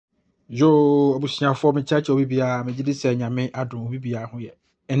Yo abusia for me church obi bia me gidi say nyame adom obi bia ho ye.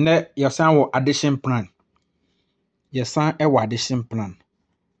 Enne yesan wo addition plan. Yesan e wo addition plan.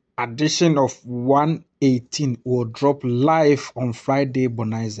 Addition of 118 will drop live on Friday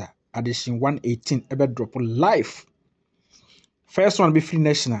Bonanza. Addition 118 ebe drop live. First one be free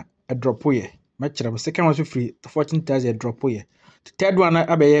national a drop ye. Matchram second one be free 14,000 drop ye. The third one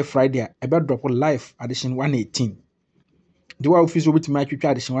abe Friday ebe drop live addition 118. The one office will be my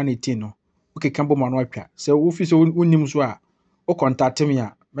addition 118 no. Okay, Cambo Manwapia. So office unim so a o contact me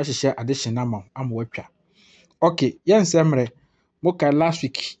a message share addition am wapia. Okay, yen semre moka last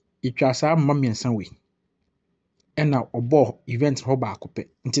week itwa sa mamma ensan we. Ena obo event ho ba akope.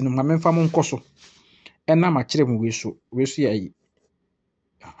 Nti no mamemfa mo nkoso. Ena ma kire mu we so ya yi.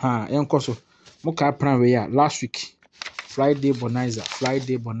 Ha, yen nkoso. Moka plan we ya last week Friday Bonanza.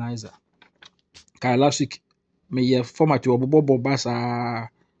 Ka last week me ye format obobo basa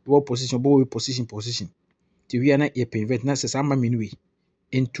position. The we are not a event na says I'm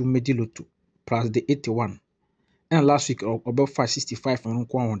into Mediloto plus the 81. And last week about 565 on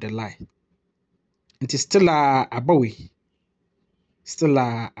the line. It is still a bowie. Still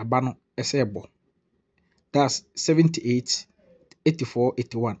a bano essayable. That's 78, 84,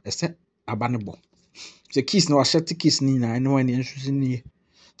 81. Except a bannable. The keys no set the keys nina and no any interesting.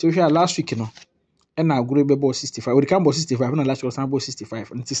 So we had last week, and now go about 65. We can about 65, and last week was about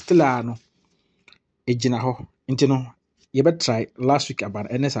 65. And it is still a no. Ejina ho nti no ye bet try last week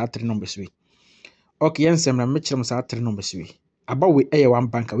about NS are three numbers we. Okay, yensem na mechirem sa three numbers we. About we one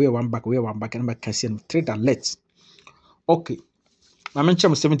bank, we one back, and back can see trade alert. Okay. Ma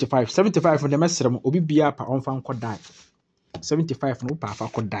mencham 75 for the mesrem obi bia pa on fan ko die. 75 no pa fa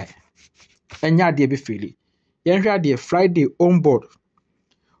ko die. Enya de be feli. Yenhwa de Friday on board.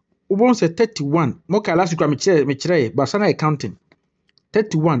 Ubon say 31. Moka last week me chire but sana accounting.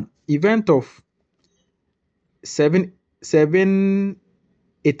 31 event of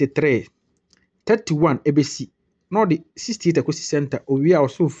 783 31 ebesi no the 68 equity center we are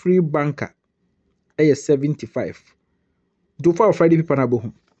also free banker 75 do for Friday people na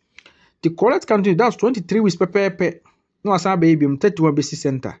bohum the correct country that's 23 weeks pepe no asa baby 31 basi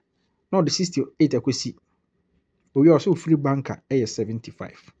center no the 68 equity we are also free banker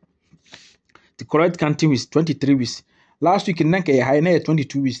 75 the correct country is 23 weeks last week in nanka high na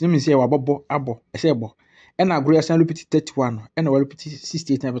 22 weeks mean say abo esebo and I agree, repeat 31, and I will repeat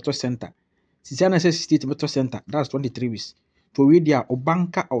 68 meter center. 68 meter center, that's 23 weeks. So we are a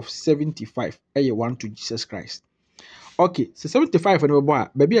banker of 75, one to Jesus Christ. Okay, so 75 and boy,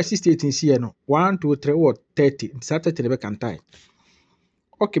 baby, a 68 in CNO, 1, 2, 3, or 30, Saturday, Rebecca and tie.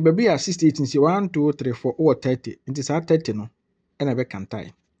 Okay, baby, a 68 in C 1, 2, 3, 4, or 30, it is at 30 no, and I can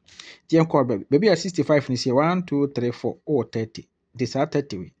tie. Dear call baby, a 65 in C 1, 2, 3, 4, or 30, it is at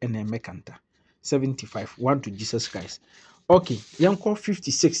 30, and I make 75, 1 to Jesus Christ. Okay, young call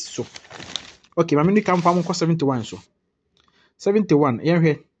 56 so. Okay, my mini come from 71 so. 71, young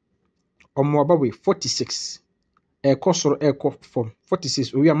here. Or more about 46. A cost or a call from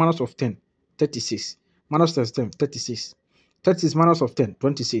 46. We are minus of 10, 36. Minus of 10, 36. 36 minus of 10,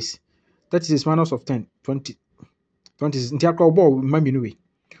 26. 36 minus of 10, 20. 26. Intia call ball, mammy no way.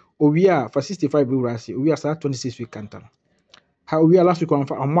 Oh, we are for 65 we are 26 we can't tell. How we are last week on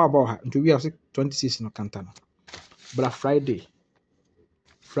more about her until we are 26 no Cantana. But Friday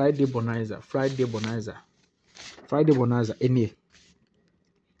Bonanza, any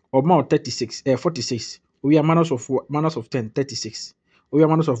or more 36, 46. We are minus of 10, 36. We are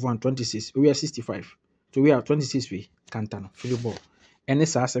minus of 1, 26. We are 65. So we are 26 we Cantana, free ball. And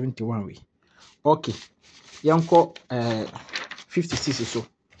it's 71 we. Okay. Yanko 56 so.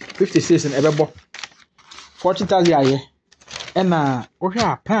 56 in every ball. 40,000 a year. Ena ohwe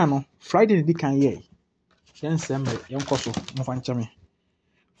a plan no Friday di kan ye yen sembe yen koso mo fanche me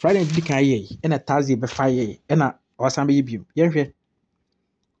Friday di kan ye ena Thursday be fa ye ena wasan be yibim yen hwe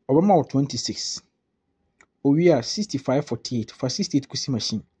obama 26 owi a 6548 for 68 kusi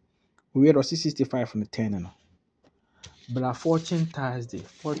machine owi a 65 no 10 no bla fortune Thursday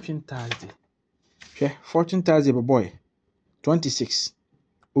hwe fortune Thursday be boy 26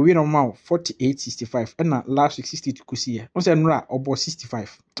 we no now 4865 and last week 62 kusi here. On say nra obo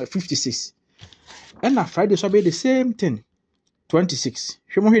 56. And na Friday so be the same thing. 26.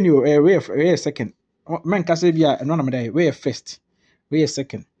 Hwe mo hwe ni we second. Man ka say bia no na me we first. We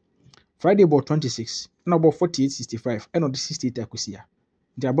second. Friday about 26. And about 4865 and on the 68 kusi here.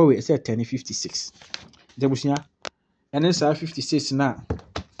 The about we say 1056. The busia and then 56 na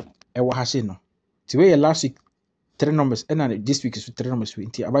e wo ha se no. Ti we last week 3 numbers and this week is 3 numbers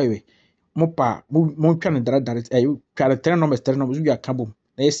 20 abaye mo twa ne direct twa 3 numbers we are kabom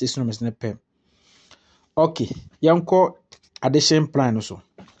na yɛ 6 numbers ne pɛm. Okay, yɛnkɔ addition plan no so.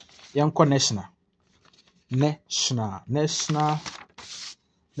 Yɛnkɔ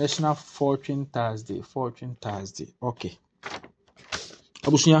national fortune Thursday. Okay.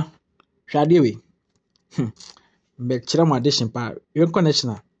 Abusua, hwɛ adeɛ wei. Mbɛkyerɛ mo addition pa. Yɛnkɔ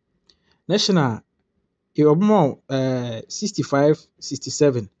national yɛwɔ 65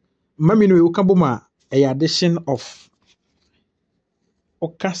 67. Mami no woka bom a ɛyɛ addition of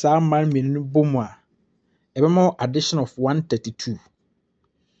oka saa man mmienu bom a ɛbɛma addition of 132.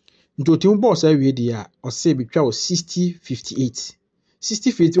 Nti otimu bɔ saa wie di a ɔsɛ bitwa o 60 58.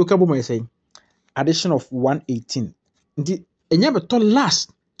 60 58 woka bom a yɛsɛ addition of 118. Nti ɛnyɛ bɛtɔ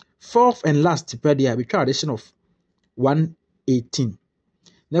last, fourth and last pɛ di a bitwa addition of 118.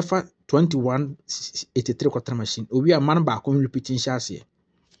 Nefa 2183 kɔtara machine. Owi a man baako repeating hyɛ aseɛ.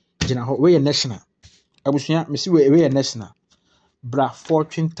 Gyina hɔ, we yɛ national. Abusua, mesi we yɛ national. Bra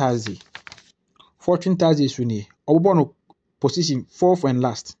fortune Thursday. Fortune Thursday so ni. Ɔbɔ no position fourth and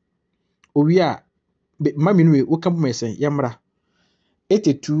last. Owi a mami no we woka bom yɛsɛ yɛmra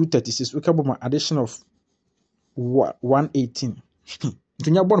 8236 woka bom addition of 118.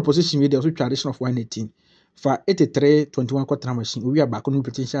 Ntunya bɔ no position we dey also twa addition of 118. For 8321 kɔtara machine. Owi a baako no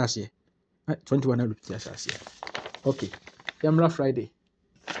repeating hyɛ aseɛ. 21 na repeating hyɛ aseɛ. Okay. Yɛmra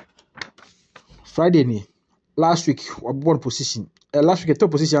Friday ni last week wabɔ position. Last week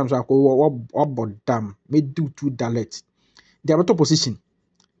top position am so akɔ wabɔ dam me do 2 dalet. They have top position.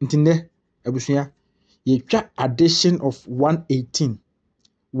 Ntinde abusua yɛtwa addition of 118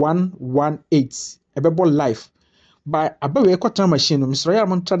 118 ɛbɛbɔ life by abawe kɔtara machine no Mr.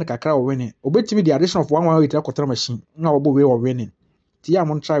 Yamon try na kakra wo winning. Obetimi the addition of 118 kɔtara machine na wabɔ we wo winning. Ti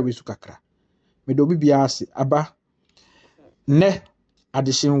Yamon try we su kakra. Me do bibia ase aba ne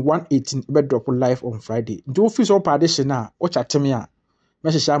addition 118 be drop live on Friday. Do office up addition na o chat me a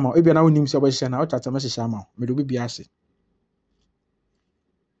message ama e bia na wonim se obehye na o chat message ama me do bibia ase.